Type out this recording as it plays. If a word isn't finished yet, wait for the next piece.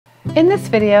In this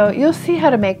video, you'll see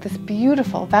how to make this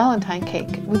beautiful Valentine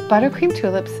cake with buttercream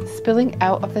tulips spilling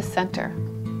out of the center.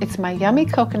 It's my yummy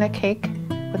coconut cake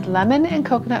with lemon and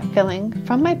coconut filling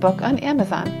from my book on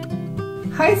Amazon.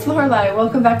 Hi, it's Lorelie.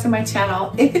 Welcome back to my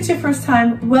channel. If it's your first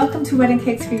time, welcome to Wedding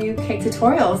Cakes For You Cake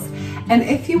Tutorials. And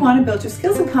if you want to build your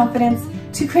skills and confidence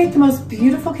to create the most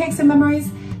beautiful cakes and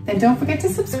memories, then don't forget to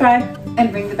subscribe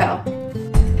and ring the bell.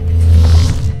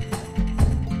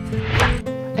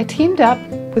 I teamed up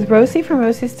with Rosie from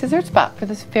Rosie's Dessert Spot for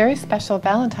this very special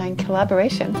Valentine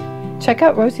collaboration. Check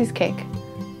out Rosie's cake.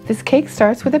 This cake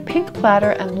starts with a pink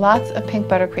platter and lots of pink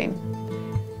buttercream.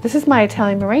 This is my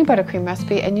Italian meringue buttercream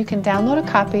recipe, and you can download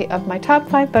a copy of my top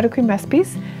 5 buttercream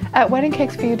recipes at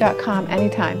weddingcakesforyou.com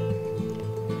anytime.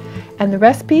 And the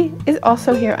recipe is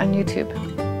also here on YouTube.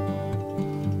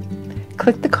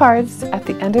 Click the cards at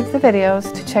the end of the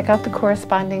videos to check out the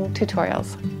corresponding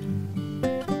tutorials.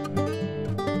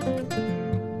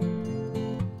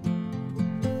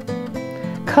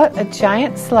 Cut a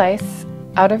giant slice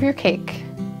out of your cake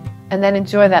and then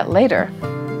enjoy that later.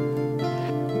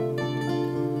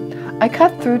 I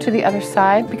cut through to the other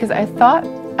side because I thought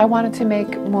I wanted to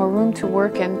make more room to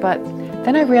work in, but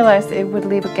then I realized it would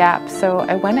leave a gap, so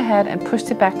I went ahead and pushed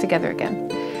it back together again.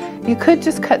 You could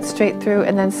just cut straight through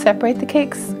and then separate the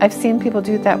cakes. I've seen people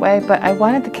do it that way, but I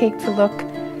wanted the cake to look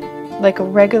like a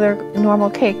regular normal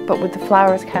cake, but with the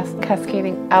flowers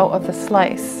cascading out of the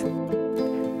slice.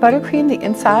 Buttercream the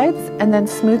insides and then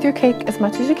smooth your cake as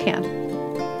much as you can.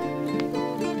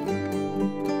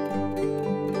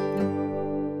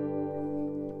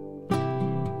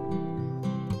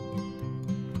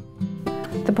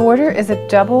 The border is a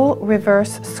double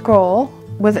reverse scroll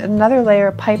with another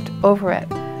layer piped over it,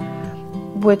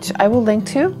 which I will link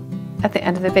to at the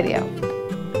end of the video.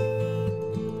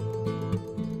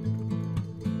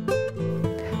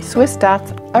 Swiss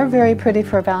dots are very pretty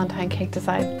for a Valentine cake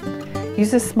design.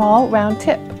 Use a small round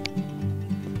tip.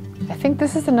 I think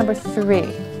this is the number 3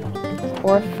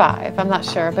 or 5, I'm not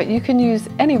sure, but you can use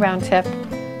any round tip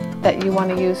that you want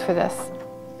to use for this.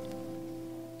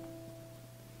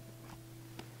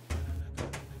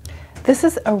 This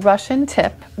is a Russian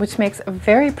tip, which makes a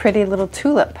very pretty little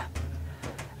tulip.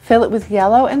 Fill it with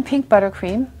yellow and pink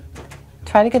buttercream.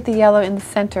 Try to get the yellow in the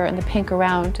center and the pink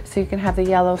around so you can have the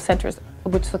yellow centers,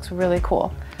 which looks really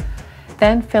cool.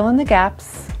 Then fill in the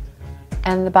gaps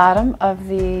and the bottom of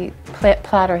the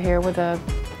platter here where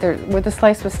the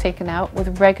slice was taken out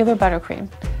with regular buttercream.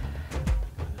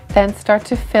 Then start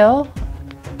to fill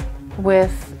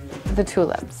with the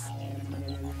tulips.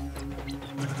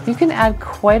 You can add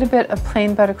quite a bit of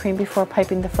plain buttercream before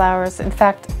piping the flowers. In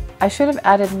fact, I should have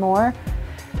added more,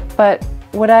 but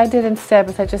what I did instead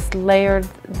was I just layered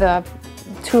the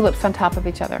tulips on top of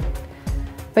each other.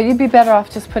 But you'd be better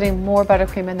off just putting more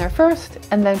buttercream in there first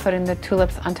and then putting the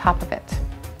tulips on top of it.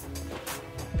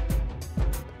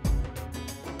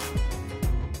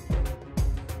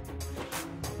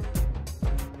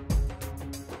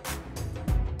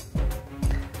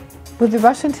 With the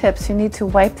Russian tips, you need to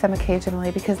wipe them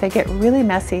occasionally because they get really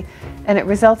messy and it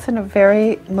results in a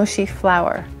very mushy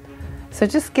flower. So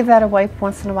just give that a wipe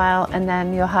once in a while and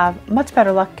then you'll have much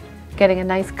better luck getting a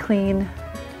nice clean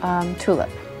tulip.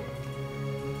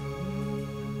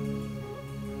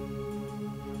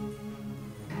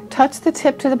 Touch the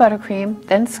tip to the buttercream,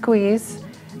 then squeeze,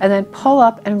 and then pull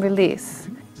up and release.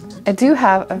 I do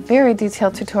have a very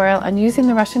detailed tutorial on using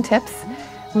the Russian tips.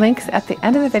 Links at the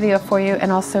end of the video for you and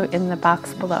also in the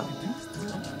box below.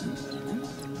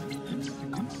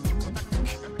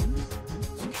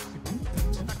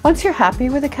 Once you're happy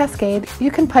with the cascade,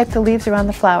 you can pipe the leaves around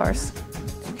the flowers.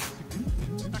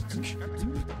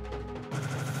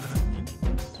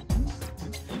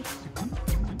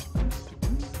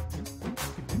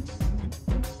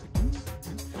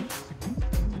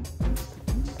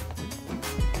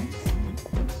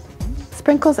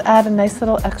 Sprinkles add a nice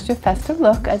little extra festive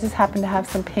look. I just happen to have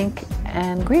some pink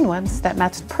and green ones that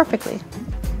matched perfectly.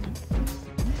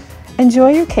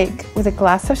 Enjoy your cake with a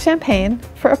glass of champagne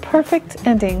for a perfect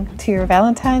ending to your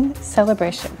Valentine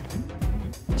celebration.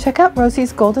 Check out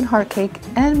Rosie's Golden Heart Cake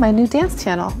and my new dance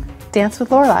channel, Dance with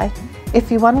Lorelie.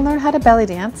 If you want to learn how to belly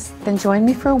dance, then join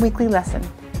me for a weekly lesson.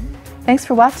 Thanks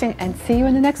for watching and see you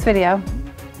in the next video.